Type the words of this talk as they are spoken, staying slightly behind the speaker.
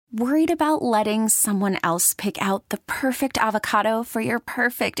Worried about letting someone else pick out the perfect avocado for your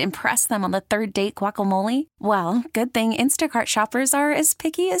perfect impress them on the third date guacamole? Well, good thing Instacart shoppers are as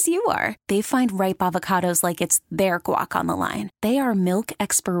picky as you are. They find ripe avocados like it's their guac on the line. They are milk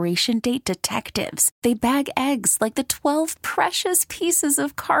expiration date detectives. They bag eggs like the 12 precious pieces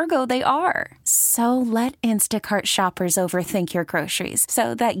of cargo they are. So let Instacart shoppers overthink your groceries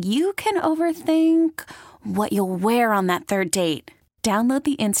so that you can overthink what you'll wear on that third date. Download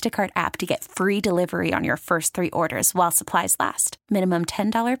the Instacart app to get free delivery on your first 3 orders while supplies last. Minimum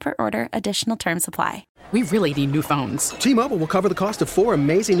 $10 per order. Additional terms apply. We really need new phones. T-Mobile will cover the cost of 4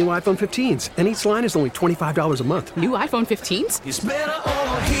 amazing new iPhone 15s, and each line is only $25 a month. New iPhone 15s? It's better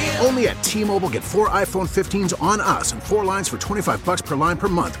over here. Only at T-Mobile, get 4 iPhone 15s on us and 4 lines for $25 per line per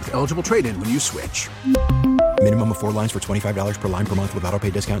month with eligible trade-in when you switch. Minimum of 4 lines for $25 per line per month with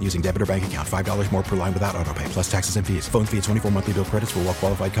autopay discount using debit or bank account. $5 more per line without autopay, plus taxes and fees. Phone fee at 24 monthly bill credits for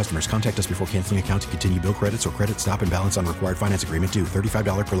well-qualified customers. Contact us before canceling account to continue bill credits or credit stop and balance on required finance agreement due.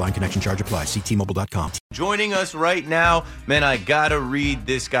 $35 per line connection charge applies. See T-Mobile.com. Joining us right now, man, I gotta read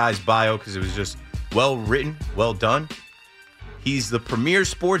this guy's bio because it was just well written, well done. He's the premier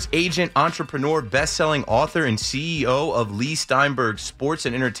sports agent, entrepreneur, best-selling author, and CEO of Leigh Steinberg Sports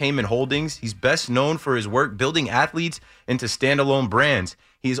and Entertainment Holdings. He's best known for his work building athletes into standalone brands.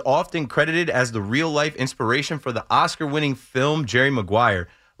 He is often credited as the real-life inspiration for the Oscar-winning film Jerry Maguire.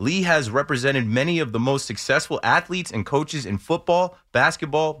 Leigh has represented many of the most successful athletes and coaches in football,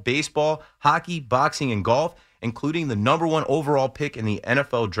 basketball, baseball, hockey, boxing, and golf, including the #1 overall pick in the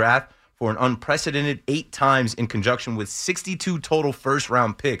NFL draft for an unprecedented 8 times in conjunction with 62 total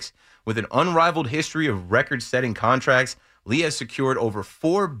first-round picks. With an unrivaled history of record-setting contracts, Leigh has secured over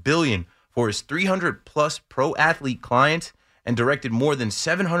 $4 billion for his 300-plus pro-athlete clients and directed more than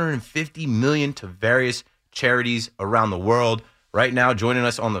 $750 million to various charities around the world. Right now, joining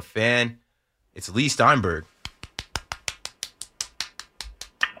us on The Fan, it's Leigh Steinberg.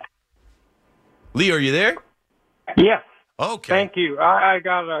 Leigh, are you there? Yes. Okay. Thank you. I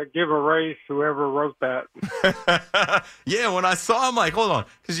got to give a raise to whoever wrote that. Yeah, when I saw him, like, hold on.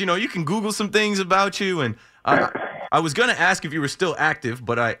 Because, you can Google some things about you. And I was going to ask if you were still active,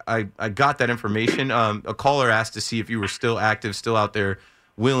 but I got that information. A caller asked to see if you were still active, still out there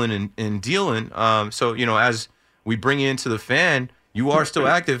willing and dealing. So, as we bring you into The Fan, you are still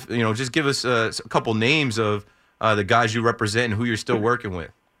active. Just give us a couple names of the guys you represent and who you're still working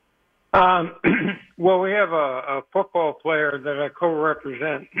with. Well, we have a football player that I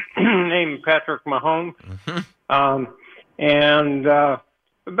co-represent named Patrick Mahomes. Mm-hmm. And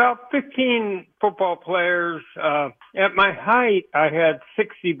about 15 football players. At my height, I had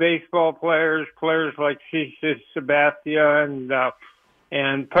 60 baseball players like Cesar Sabathia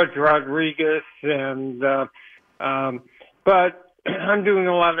and Pudge Rodriguez. But I'm doing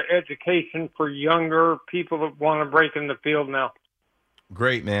a lot of education for younger people that want to break in the field now.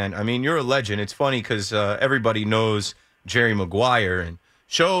 Great, man. I mean, you're a legend. It's funny because everybody knows Jerry Maguire and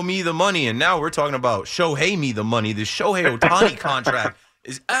show me the money. And now we're talking about Shohei me the money. This Shohei Ohtani contract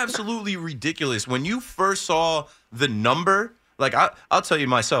is absolutely ridiculous. When you first saw the number, like I'll tell you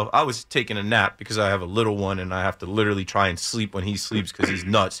myself, I was taking a nap because I have a little one and I have to literally try and sleep when he sleeps because he's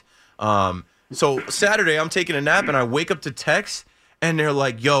nuts. So Saturday, I'm taking a nap and I wake up to text and they're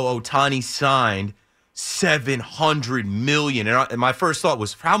like, yo, Ohtani signed $700 million. And my first thought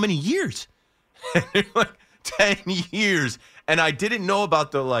was, for how many years? Like 10 years. And I didn't know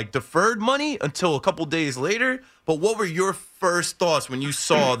about the deferred money until a couple days later. But what were your first thoughts when you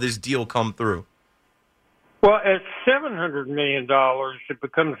saw this deal come through? Well, at $700 million, it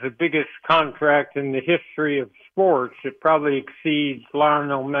becomes the biggest contract in the history of sports. It probably exceeds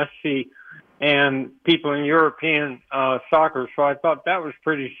Lionel Messi and people in European soccer. So I thought that was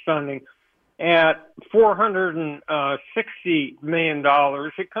pretty stunning. At $460 million,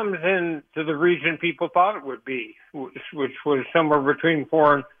 it comes into the region people thought it would be, which was somewhere between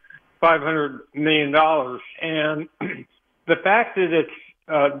 $400 and $500 million. And the fact that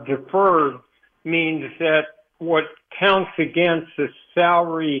it's deferred means that what counts against the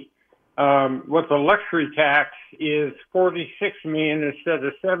salary, what the luxury tax is $46 million instead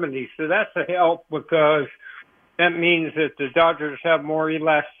of $70. So that's a help because that means that the Dodgers have more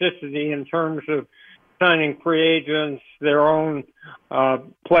elasticity in terms of signing free agents, their own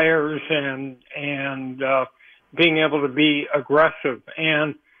players, and being able to be aggressive.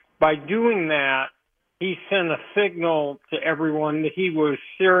 And by doing that, he sent a signal to everyone that he was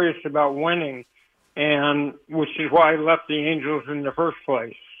serious about winning, and which is why he left the Angels in the first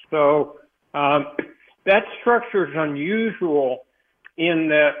place. So that structure is unusual in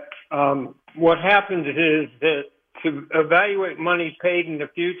that what happens is that to evaluate money paid in the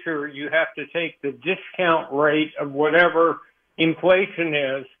future, you have to take the discount rate of whatever inflation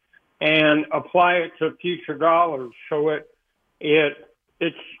is and apply it to future dollars. So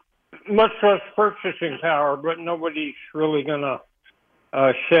it's much less purchasing power, but nobody's really going to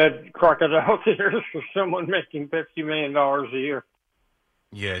shed crocodile tears for someone making $50 million a year.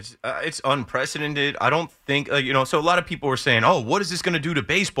 Yeah, it's unprecedented. I don't think, so a lot of people were saying, oh, what is this going to do to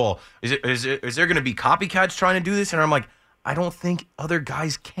baseball? Is there going to be copycats trying to do this? And I'm like, I don't think other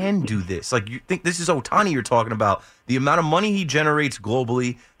guys can do this. Like, you think this is Ohtani you're talking about. The amount of money he generates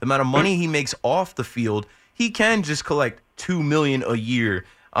globally, the amount of money he makes off the field, he can just collect $2 million a year.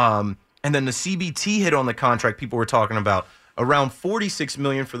 And then the CBT hit on the contract people were talking about, around $46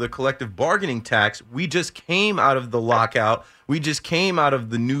 million for the collective bargaining tax. We just came out of the lockout. We just came out of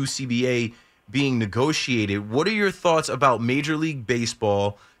the new CBA being negotiated. What are your thoughts about Major League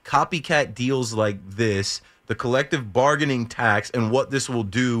Baseball, copycat deals like this, the collective bargaining tax, and what this will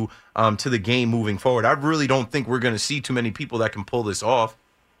do to the game moving forward? I really don't think we're going to see too many people that can pull this off.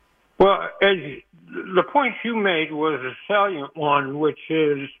 Well, the point you made was a salient one, which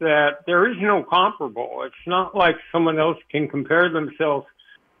is that there is no comparable. It's not like someone else can compare themselves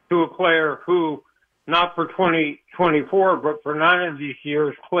to a player who, not for 2024, but for 9 of these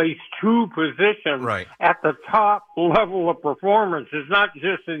years, plays 2 positions at the top level of performance. It's not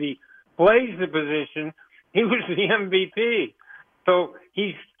just that he plays the position, he was the MVP. So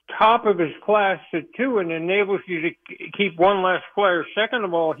he's top of his class at 2 and enables you to keep one less player. Second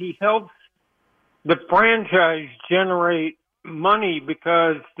of all, he helps the franchise generate money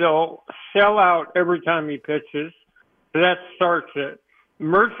because they'll sell out every time he pitches. So that starts it.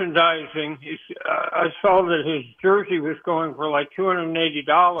 Merchandising, I saw that his jersey was going for like $280.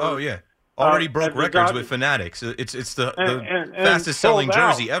 Oh, yeah. Already broke records with Fanatics. It's the fastest selling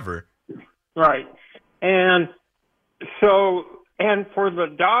jersey ever. Right. And so, and for the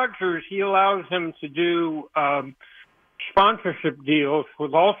Dodgers, he allows him to do sponsorship deals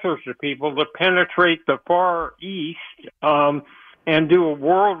with all sorts of people to penetrate the Far East and do a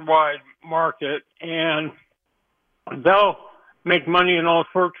worldwide market, and they'll make money in all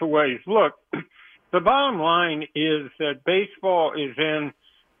sorts of ways. Look, the bottom line is that baseball is in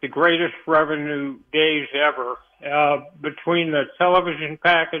the greatest revenue days ever, between the television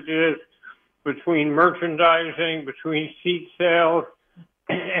packages, between merchandising, between seat sales.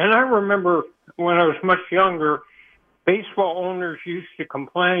 And I remember when I was much younger, baseball owners used to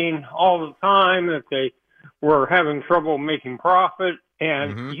complain all the time that they were having trouble making profit.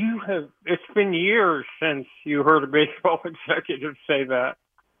 And it's been years since you heard a baseball executive say that.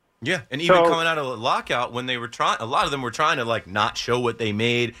 Yeah, and even coming out of a lockout, when they were a lot of them were trying to like not show what they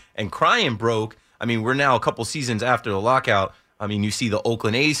made and crying broke. I mean, we're now a couple seasons after the lockout. I mean, you see the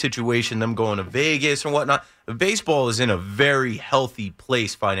Oakland A's situation, them going to Vegas and whatnot. Baseball is in a very healthy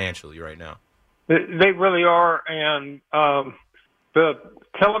place financially right now. They really are, and the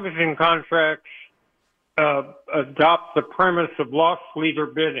television contracts adopt the premise of loss leader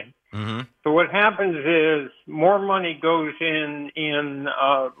bidding. So what happens is more money goes in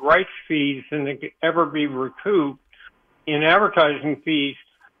rights fees than it could ever be recouped in advertising fees,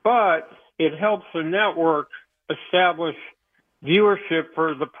 but it helps the network establish viewership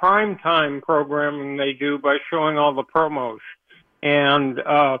for the primetime programming they do by showing all the promos. And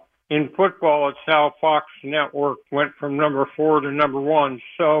in football, it's how Fox Network went from number 4 to number 1.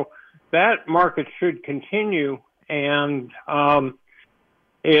 So that market should continue, and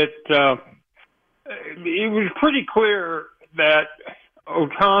it was pretty clear that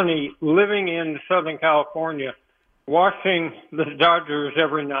Ohtani, living in Southern California, watching the Dodgers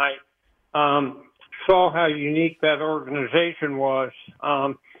every night, saw how unique that organization was.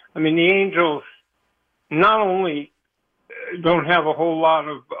 I mean, the Angels not only don't have a whole lot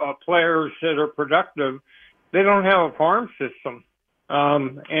of players that are productive, they don't have a farm system.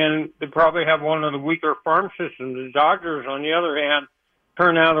 And they probably have one of the weaker farm systems. The Dodgers, on the other hand,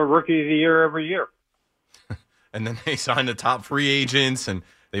 turn out a Rookie of the Year every year. And then they sign the top free agents, and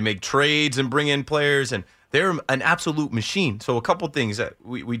they make trades and bring in players, and they're an absolute machine. So a couple things that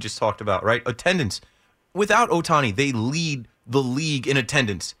we just talked about, right? Attendance. Without Ohtani, they lead the league in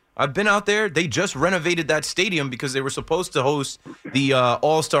attendance. I've been out there. They just renovated that stadium because they were supposed to host the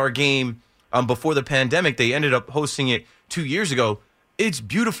All-Star game before the pandemic. They ended up hosting it 2 years ago. It's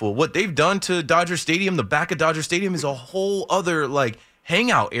beautiful. What they've done to Dodger Stadium, the back of Dodger Stadium, is a whole other, like,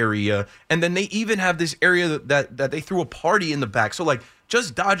 hangout area. And then they even have this area that they threw a party in the back. So, like,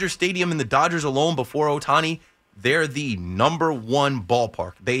 just Dodger Stadium and the Dodgers alone before Ohtani, they're the number 1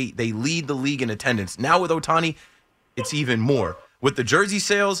 ballpark. They lead the league in attendance. Now with Ohtani, it's even more. With the jersey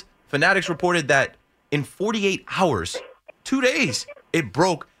sales, Fanatics reported that in 48 hours, 2 days, it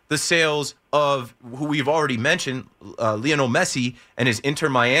broke the sales of who we've already mentioned, Lionel Messi and his Inter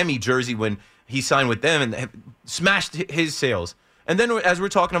Miami jersey when he signed with them, and smashed his sales. And then as we're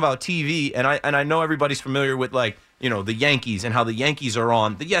talking about TV, and I know everybody's familiar with, like, you know, the Yankees and how the Yankees are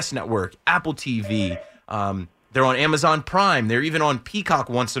on the Yes Network, Apple TV. They're on Amazon Prime. They're even on Peacock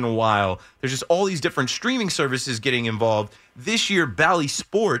once in a while. There's just all these different streaming services getting involved. This year, Bally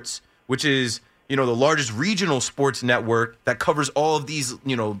Sports, which is, you know, the largest regional sports network that covers all of these,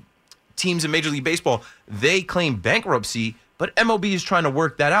 you know, teams in Major League Baseball, they claim bankruptcy, but MLB is trying to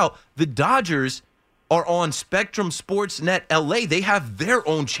work that out. The Dodgers are on Spectrum Sportsnet LA. They have their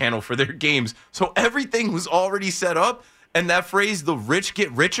own channel for their games. So everything was already set up. And that phrase, the rich get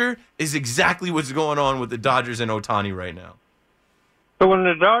richer, is exactly what's going on with the Dodgers and Ohtani right now. So when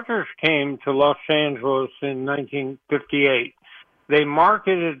the Dodgers came to Los Angeles in 1958, they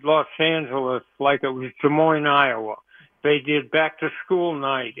marketed Los Angeles like it was Des Moines, Iowa. They did back-to-school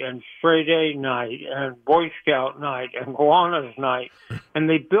night and straight A night and Boy Scout night and Kiwanis night. And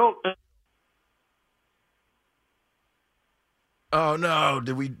they built... Oh, no.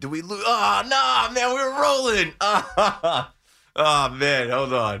 Did we lose? Oh, no, man, we were rolling. Oh, man,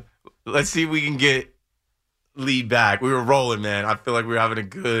 hold on. Let's see if we can get Leigh back. We were rolling, man. I feel like we were having a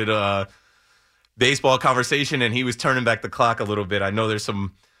good baseball conversation, and he was turning back the clock a little bit. I know there's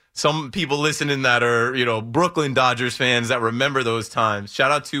some people listening that are, you know, Brooklyn Dodgers fans that remember those times.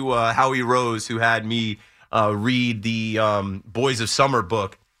 Shout out to Howie Rose, who had me read the Boys of Summer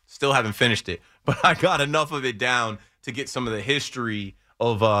book. Still haven't finished it, but I got enough of it down to get some of the history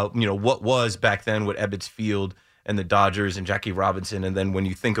of, you know, what was back then with Ebbets Field and the Dodgers and Jackie Robinson. And then when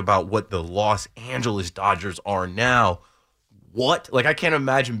you think about what the Los Angeles Dodgers are now, what? Like, I can't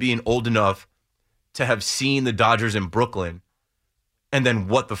imagine being old enough to have seen the Dodgers in Brooklyn and then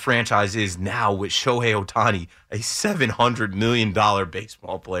what the franchise is now with Shohei Ohtani, a $700 million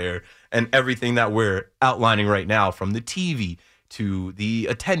baseball player, and everything that we're outlining right now, from the TV to the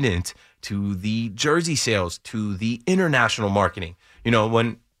attendance to the jersey sales, to the international marketing. You know,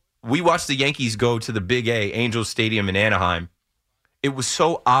 when we watched the Yankees go to the Big A, Angels Stadium in Anaheim, it was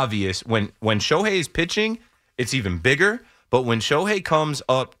so obvious. When Shohei is pitching, it's even bigger. But when Shohei comes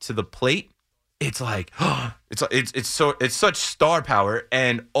up to the plate, it's like, it's such star power.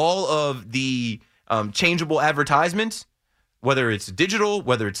 And all of the changeable advertisements, whether it's digital,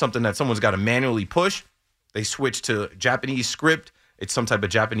 whether it's something that someone's got to manually push, they switch to Japanese script. It's some type of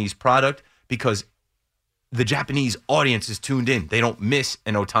Japanese product because the Japanese audience is tuned in. They don't miss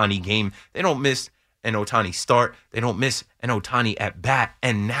an Ohtani game. They don't miss an Ohtani start. They don't miss an Ohtani at bat.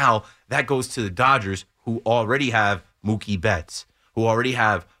 And now that goes to the Dodgers, who already have Mookie Betts, who already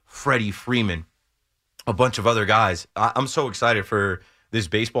have Freddie Freeman, a bunch of other guys. I'm so excited for this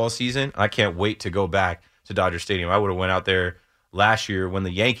baseball season. I can't wait to go back to Dodger Stadium. I would have went out there last year when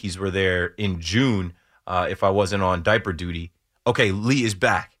the Yankees were there in June if I wasn't on diaper duty. Okay, Leigh is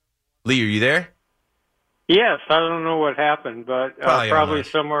back. Leigh, are you there? Yes, I don't know what happened, but probably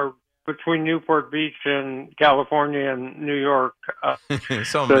somewhere between Newport Beach and California and New York.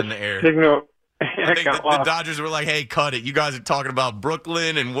 Something in the air. Signal, I think the Dodgers were like, hey, cut it. You guys are talking about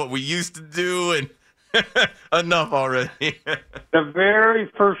Brooklyn and what we used to do, and enough already. The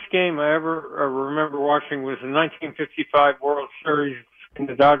very first game I ever remember watching was the 1955 World Series in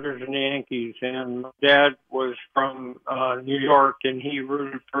the Dodgers and the Yankees, and my dad was from New York, and he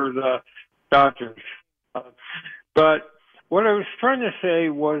rooted for the Dodgers. But what I was trying to say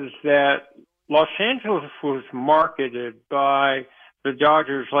was that Los Angeles was marketed by the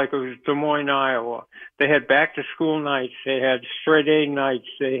Dodgers like it was Des Moines, Iowa. They had back-to-school nights. They had straight A nights.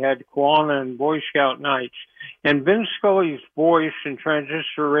 They had Kiwanis and Boy Scout nights. And Vin Scully's voice and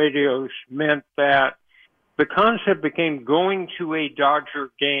transistor radios meant that the concept became going to a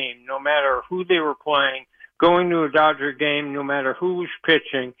Dodger game, no matter who they were playing, going to a Dodger game, no matter who was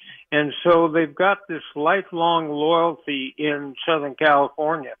pitching. And so they've got this lifelong loyalty in Southern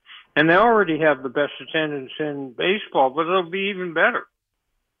California. And they already have the best attendance in baseball, but it'll be even better.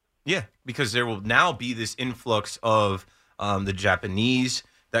 Yeah, because there will now be this influx of the Japanese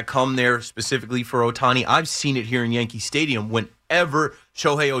that come there specifically for Ohtani. I've seen it here in Yankee Stadium. Whenever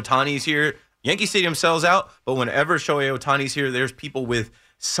Shohei Ohtani is here, Yankee Stadium sells out, but whenever Shohei Ohtani's here, there's people with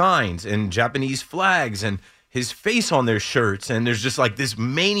signs and Japanese flags and his face on their shirts, and there's just like this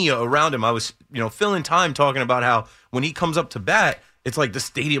mania around him. I was, filling time talking about how when he comes up to bat, it's like the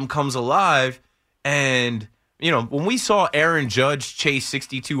stadium comes alive. And, when we saw Aaron Judge chase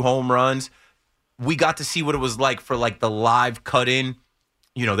 62 home runs, we got to see what it was like for like the live cut-in.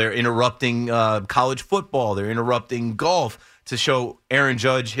 They're interrupting college football. They're interrupting golf to show Aaron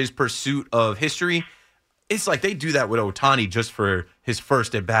Judge his pursuit of history. it's like they do that with Ohtani just for his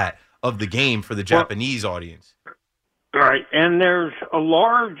first at bat of the game for the Japanese audience. Right, and there's a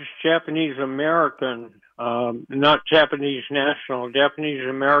large Japanese American, not Japanese national, Japanese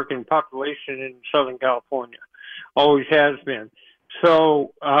American population in Southern California. Always has been.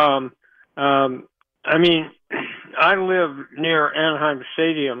 So, I mean, I live near Anaheim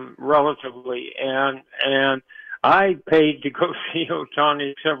Stadium relatively, and I paid to go see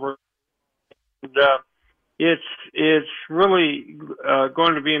Ohtani several. And, it's really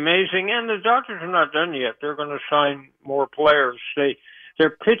going to be amazing. And the Dodgers are not done yet. They're going to sign more players.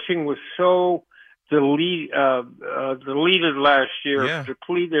 Their pitching was so deleted last year,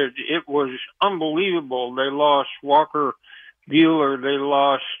 depleted. It was unbelievable. They lost Walker Buehler. They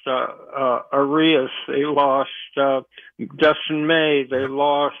lost Arias. They lost Dustin May. They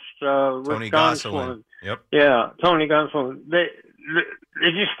lost Tony Rick Gonsolin. Yep. Yeah, Tony Gonsolin. They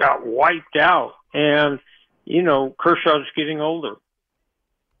just got wiped out. And Kershaw's getting older.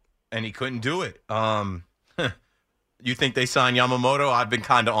 And he couldn't do it. You think they signed Yamamoto? I've been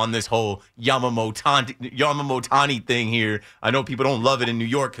kind of on this whole Yamamoto thing here. I know people don't love it in New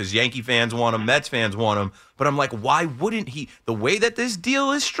York because Yankee fans want him, Mets fans want him. But I'm like, why wouldn't he? The way that this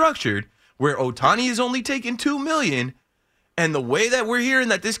deal is structured, where Ohtani is only taking $2 million, and the way that we're hearing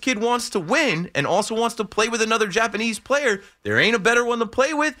that this kid wants to win and also wants to play with another Japanese player, there ain't a better one to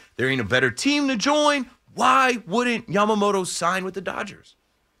play with. There ain't a better team to join. Why wouldn't Yamamoto sign with the Dodgers?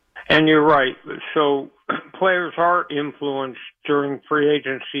 And you're right. So players are influenced during free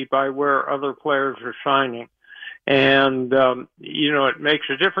agency by where other players are signing. And, it makes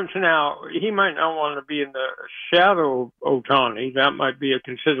a difference. Now, he might not want to be in the shadow of Ohtani. That might be a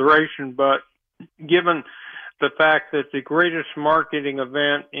consideration. But given the fact that the greatest marketing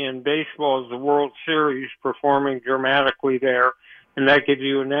event in baseball is the World Series, performing dramatically there, and that gives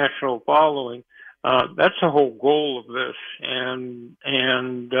you a national following, that's the whole goal of this.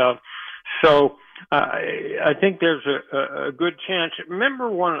 So I think there's a good chance. Remember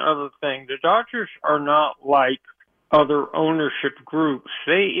one other thing. The Dodgers are not like other ownership groups.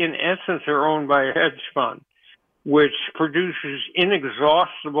 They, in essence, are owned by a hedge fund, which produces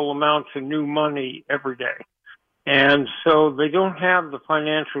inexhaustible amounts of new money every day. And so they don't have the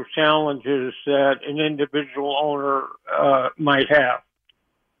financial challenges that an individual owner might have.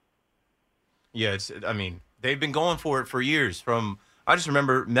 Yeah, they've been going for it for years. I just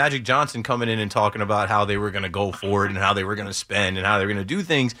remember Magic Johnson coming in and talking about how they were going to go for it and how they were going to spend and how they were going to do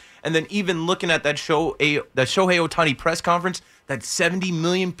things. And then even looking at that Shohei Ohtani press conference, that 70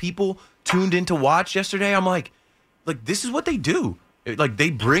 million people tuned in to watch yesterday, I'm like, this is what they do. Like, they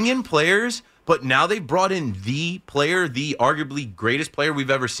bring in players, but now they've brought in the player, the arguably greatest player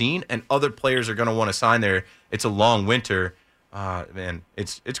we've ever seen, and other players are going to want to sign there. It's a long winter. Man,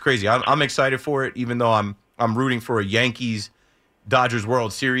 it's crazy. I'm excited for it, even though I'm rooting for a Yankees-Dodgers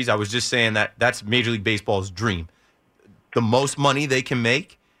World Series. I was just saying that's Major League Baseball's dream. The most money they can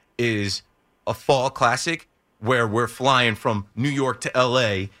make is a fall classic where we're flying from New York to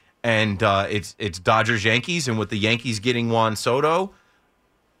L.A., and it's Dodgers-Yankees, and with the Yankees getting Juan Soto,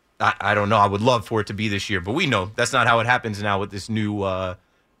 I don't know. I would love for it to be this year, but we know that's not how it happens now with this new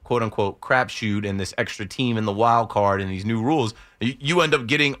quote-unquote crapshoot and this extra team in the wild card and these new rules. You end up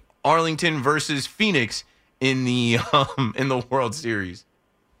getting Arlington versus Phoenix in the World Series.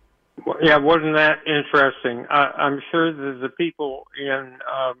 Yeah, wasn't that interesting? I'm sure that the people in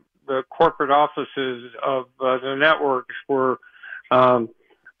the corporate offices of the networks were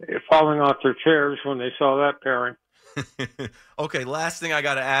falling off their chairs when they saw that pairing. Okay, last thing I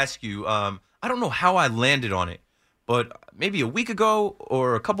got to ask you. I don't know how I landed on it, but maybe a week ago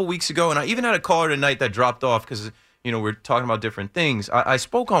or a couple weeks ago, and I even had a caller tonight that dropped off because, we're talking about different things. I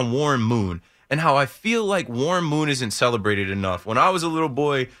spoke on Warren Moon and how I feel like Warren Moon isn't celebrated enough. When I was a little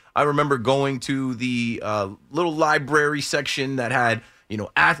boy, I remember going to the little library section that had,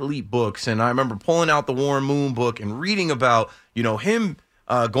 athlete books, and I remember pulling out the Warren Moon book and reading about, him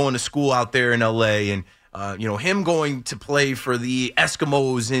going to school out there in L.A. and him going to play for the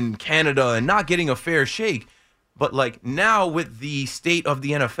Eskimos in Canada and not getting a fair shake. But now with the state of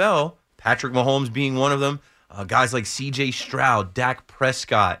the NFL, Patrick Mahomes being one of them, guys like C.J. Stroud, Dak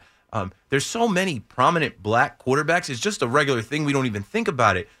Prescott, there's so many prominent black quarterbacks. It's just a regular thing. We don't even think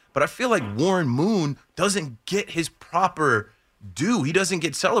about it. But I feel like Warren Moon doesn't get his proper due. He doesn't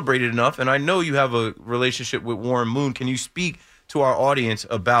get celebrated enough. And I know you have a relationship with Warren Moon. Can you speak to our audience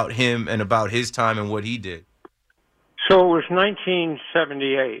about him and about his time and what he did? So it was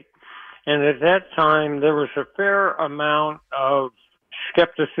 1978, and at that time there was a fair amount of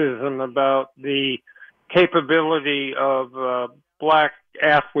skepticism about the capability of black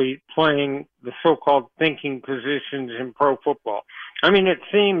athlete playing the so-called thinking positions in pro football. I mean, it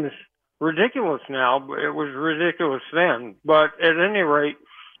seems ridiculous now, but it was ridiculous then. But at any rate,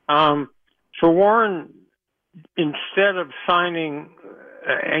 so Warren, instead of signing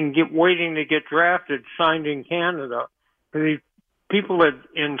and waiting to get drafted, signed in Canada. The people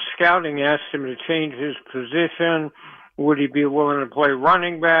in scouting asked him to change his position. Would he be willing to play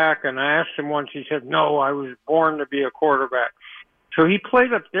running back? And I asked him once, he said, no, I was born to be a quarterback. So he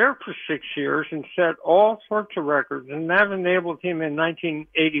played up there for 6 years and set all sorts of records, and that enabled him in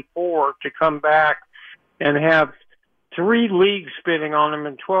 1984 to come back and have 3 leagues bidding on him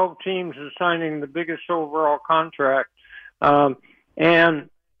and 12 teams assigning the biggest overall contract. And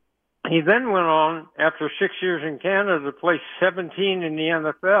he then went on, after 6 years in Canada, to play 17 in the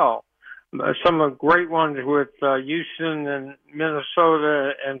NFL. Some of the great ones with Houston and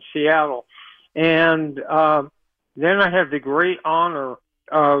Minnesota and Seattle. And then I had the great honor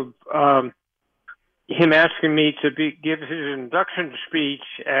of him asking me to give his induction speech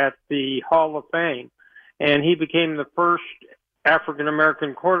at the Hall of Fame. And he became the first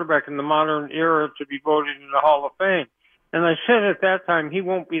African-American quarterback in the modern era to be voted in the Hall of Fame. And I said at that time, he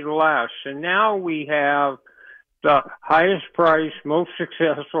won't be the last. And now we have the highest priced, most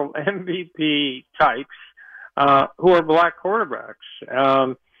successful MVP types who are black quarterbacks.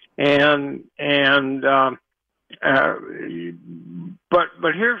 But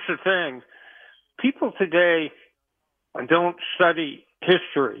here's the thing. People today don't study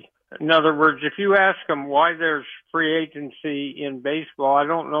history. In other words, if you ask them why there's free agency in baseball, I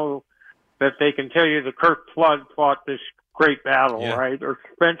don't know that they can tell you that Kurt Flood fought this great battle, right? Or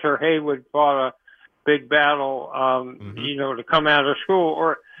Spencer Haywood fought a big battle, to come out of school.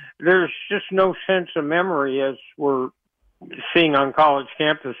 Or there's just no sense of memory as we're seeing on college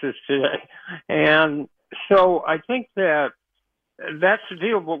campuses today. And so I think that's the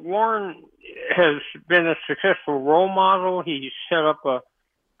deal. But Warren has been a successful role model. He set up a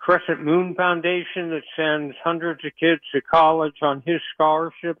Crescent Moon Foundation that sends hundreds of kids to college on his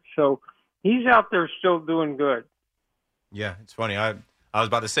scholarship. So he's out there still doing good. Yeah, it's funny. I was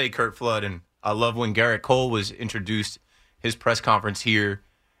about to say Kurt Flood, and I love when Garrett Cole was introduced his press conference here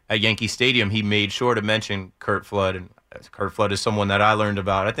at Yankee Stadium. He made sure to mention Kurt Flood, and Kurt Flood is someone that I learned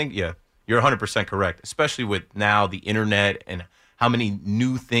about. I think, you're 100% correct, especially with now the internet and how many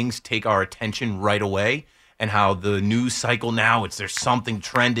new things take our attention right away, and how the news cycle now, there's something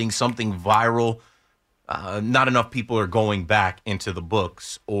trending, something viral. Not enough people are going back into the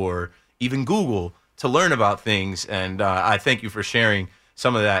books or even Google to learn about things. And I thank you for sharing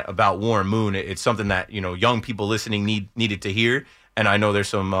some of that about Warren Moon. It's something that, young people listening needed to hear. And I know there's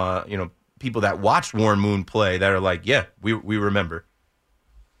some, people that watched Warren Moon play that are like, yeah, we remember.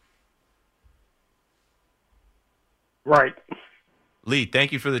 Right. Leigh,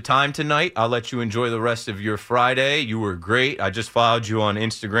 thank you for the time tonight. I'll let you enjoy the rest of your Friday. You were great. I just followed you on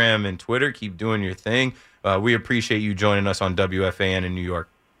Instagram and Twitter. Keep doing your thing. We appreciate you joining us on WFAN in New York.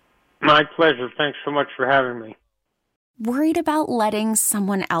 My pleasure. Thanks so much for having me. Worried about letting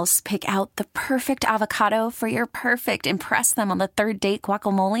someone else pick out the perfect avocado for your perfect impress them on the third date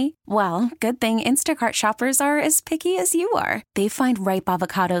guacamole? Well, good thing Instacart shoppers are as picky as you are. They find ripe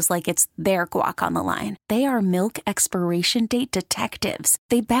avocados like it's their guac on the line. They are milk expiration date detectives.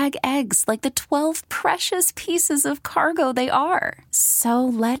 They bag eggs like the 12 precious pieces of cargo they are. So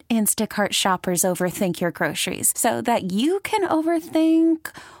let Instacart shoppers overthink your groceries so that you can overthink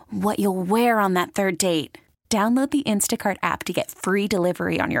what you'll wear on that third date. Download the Instacart app to get free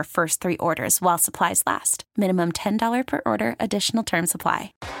delivery on your first 3 orders while supplies last. Minimum $10 per order. Additional terms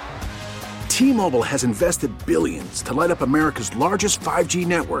apply. T-Mobile has invested billions to light up America's largest 5G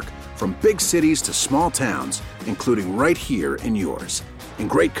network, from big cities to small towns, including right here in yours. And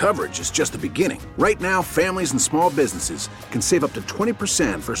great coverage is just the beginning. Right now, families and small businesses can save up to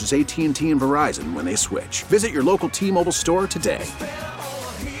 20% versus AT&T and Verizon when they switch. Visit your local T-Mobile store today.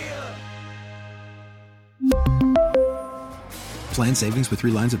 Plan savings with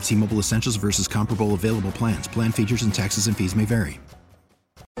 3 lines of T-Mobile Essentials versus comparable available plans. Plan features and taxes and fees may vary.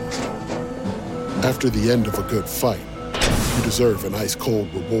 After the end of a good fight, you deserve an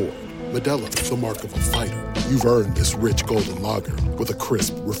ice-cold reward. Modelo is the mark of a fighter. You've earned this rich golden lager with a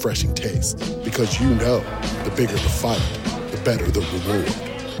crisp, refreshing taste. Because you know, the bigger the fight, the better the reward.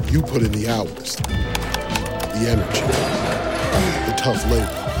 You put in the hours, the energy, the tough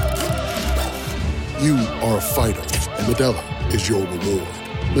labor. You are a fighter, and Modelo is your reward.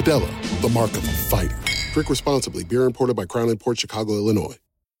 Modelo, the mark of a fighter. Drink responsibly. Beer imported by Crown Imports, Chicago, Illinois.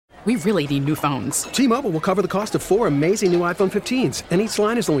 We really need new phones. T-Mobile will cover the cost of 4 amazing new iPhone 15s, and each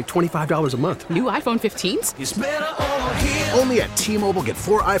line is only $25 a month. New iPhone 15s? It's better over here. Only at T-Mobile, get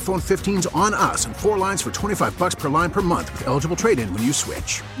 4 iPhone 15s on us and 4 lines for $25 per line per month with eligible trade-in when you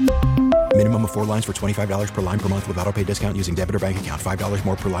switch. Minimum of 4 lines for $25 per line per month with autopay discount using debit or bank account. $5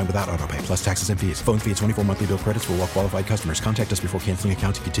 more per line without autopay, plus taxes and fees. Phone fee at 24 monthly bill credits for well-qualified customers. Contact us before canceling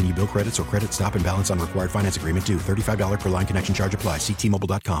account to continue bill credits or credit stop and balance on required finance agreement due. $35 per line connection charge applies. See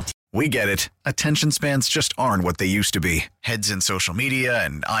T-Mobile.com. We get it. Attention spans just aren't what they used to be. Heads in social media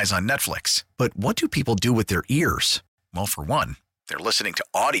and eyes on Netflix. But what do people do with their ears? Well, for one, they're listening to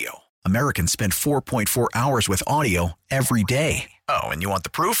audio. Americans spend 4.4 hours with audio every day. Oh, and you want the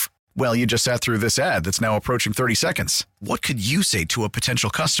proof? Well, you just sat through this ad that's now approaching 30 seconds. What could you say to a potential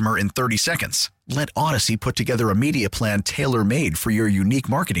customer in 30 seconds? Let Odyssey put together a media plan tailor-made for your unique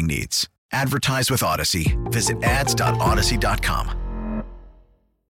marketing needs. Advertise with Odyssey. Visit ads.odyssey.com.